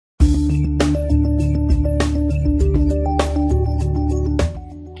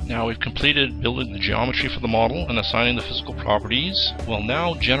completed building the geometry for the model and assigning the physical properties, we'll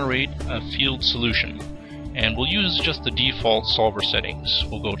now generate a field solution. And we'll use just the default solver settings.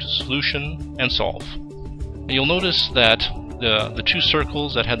 We'll go to Solution and Solve. And you'll notice that the two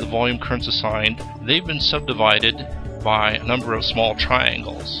circles that had the volume currents assigned, they've been subdivided by a number of small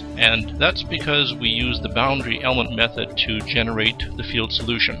triangles. And that's because we use the boundary element method to generate the field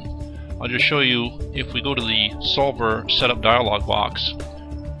solution. I'll just show you, if we go to the Solver Setup dialog box,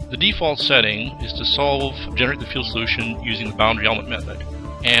 the default setting is to generate the field solution using the boundary element method.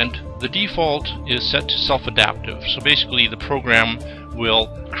 And the default is set to self-adaptive. So basically the program will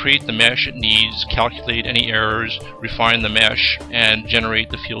create the mesh it needs, calculate any errors, refine the mesh, and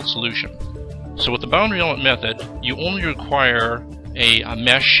generate the field solution. So with the boundary element method, you only require a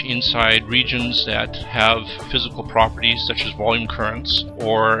mesh inside regions that have physical properties such as volume currents,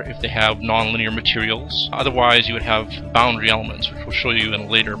 or if they have nonlinear materials. Otherwise you would have boundary elements, which we'll show you in a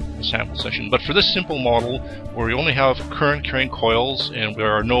later sample session. But for this simple model, where we only have current carrying coils and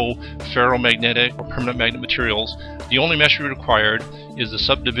there are no ferromagnetic or permanent magnet materials, the only mesh we required is the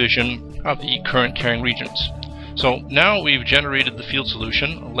subdivision of the current carrying regions. So now we've generated the field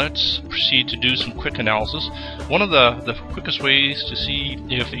solution, let's proceed to do some quick analysis. One of the quickest ways to see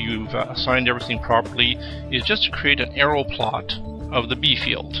if you've assigned everything properly is just to create an arrow plot of the B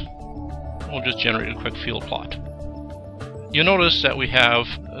field. We'll just generate a quick field plot. You'll notice that we have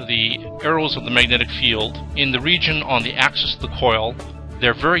the arrows of the magnetic field in the region on the axis of the coil.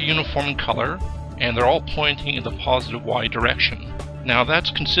 They're very uniform in color, and they're all pointing in the positive Y direction. Now that's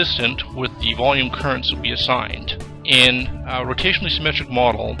consistent with the volume currents that we assigned. In a rotationally symmetric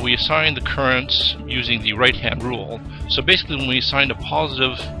model, we assign the currents using the right-hand rule. So basically when we assign a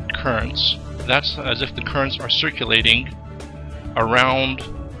positive currents, that's as if the currents are circulating around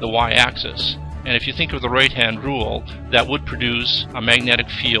the Y-axis. And if you think of the right-hand rule, that would produce a magnetic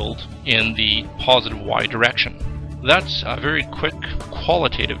field in the positive Y direction. That's a very quick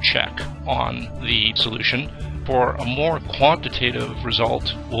qualitative check on the solution. For a more quantitative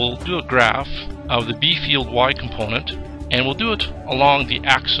result, we'll do a graph of the B field Y component, and we'll do it along the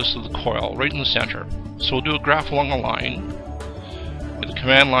axis of the coil, right in the center. So we'll do a graph along a line. The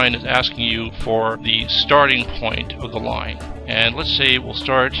command line is asking you for the starting point of the line. And let's say we'll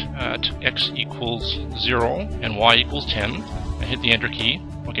start at x equals 0 and y equals 10, and hit the enter key.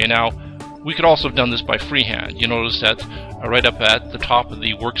 Okay, now we could also have done this by freehand. You notice that right up at the top of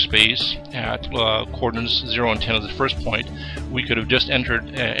the workspace at coordinates 0 and 10 as the first point, we could have just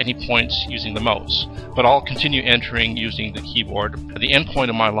entered any points using the mouse. But I'll continue entering using the keyboard. The end point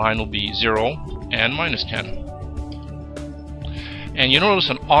of my line will be 0 and minus 10. And you notice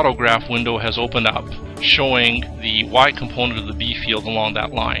an autograph window has opened up showing the Y component of the B field along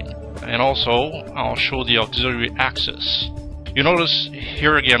that line. And also, I'll show the auxiliary axis. You notice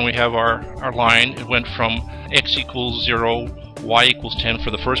here again we have our line. It went from x equals 0, y equals 10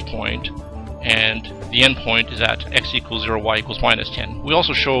 for the first point, and the end point is at x equals 0, y equals minus 10. We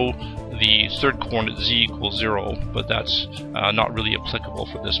also show the third coordinate z equals 0, but that's not really applicable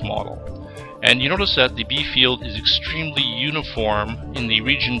for this model. And you notice that the B field is extremely uniform in the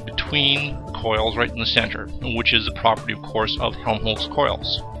region between coils right in the center, which is a property, of course, of Helmholtz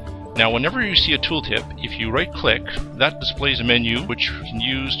coils. Now, whenever you see a tooltip, if you right-click, that displays a menu which you can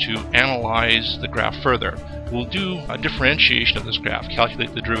use to analyze the graph further. We'll do a differentiation of this graph,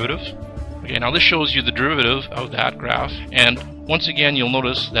 calculate the derivative. Okay, now this shows you the derivative of that graph, and once again you'll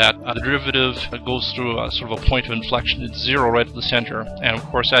notice that the derivative goes through a sort of a point of inflection. It's 0 right at the center, and of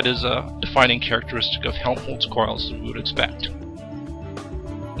course that is a defining characteristic of Helmholtz coils, as we would expect.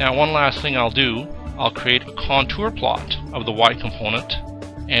 Now, one last thing I'll do, I'll create a contour plot of the Y component,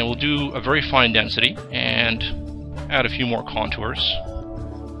 and we'll do a very fine density and add a few more contours,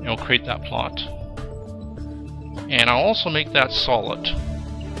 and we'll create that plot. And I'll also make that solid,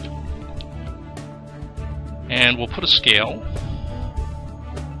 and we'll put a scale.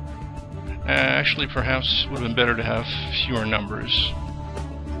 Actually, perhaps it would have been better to have fewer numbers.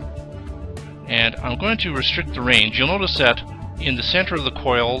 And I'm going to restrict the range. You'll notice that in the center of the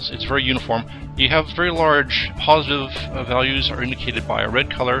coils it's very uniform. You have very large positive values are indicated by a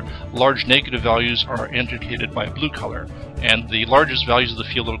red color, large negative values are indicated by a blue color, and the largest values of the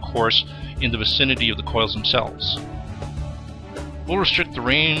field are, of course, in the vicinity of the coils themselves. We'll restrict the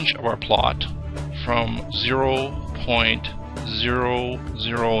range of our plot from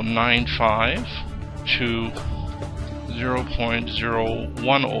 0.0095 to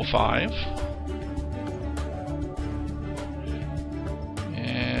 0.0105.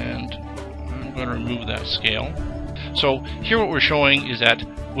 I'm going to remove that scale. So here what we're showing is that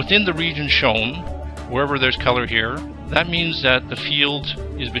within the region shown, wherever there's color here, that means that the field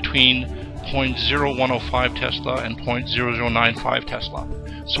is between 0.0105 Tesla and 0.0095 Tesla.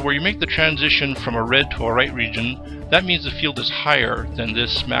 So where you make the transition from a red to a white region, that means the field is higher than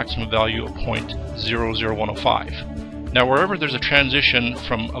this maximum value of 0.00105. Now wherever there's a transition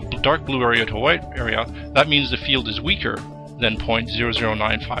from a dark blue area to a white area, that means the field is weaker than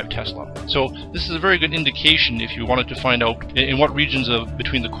 0.0095 Tesla. So this is a very good indication if you wanted to find out in what regions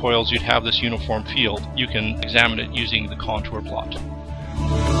between the coils you'd have this uniform field. You can examine it using the contour plot.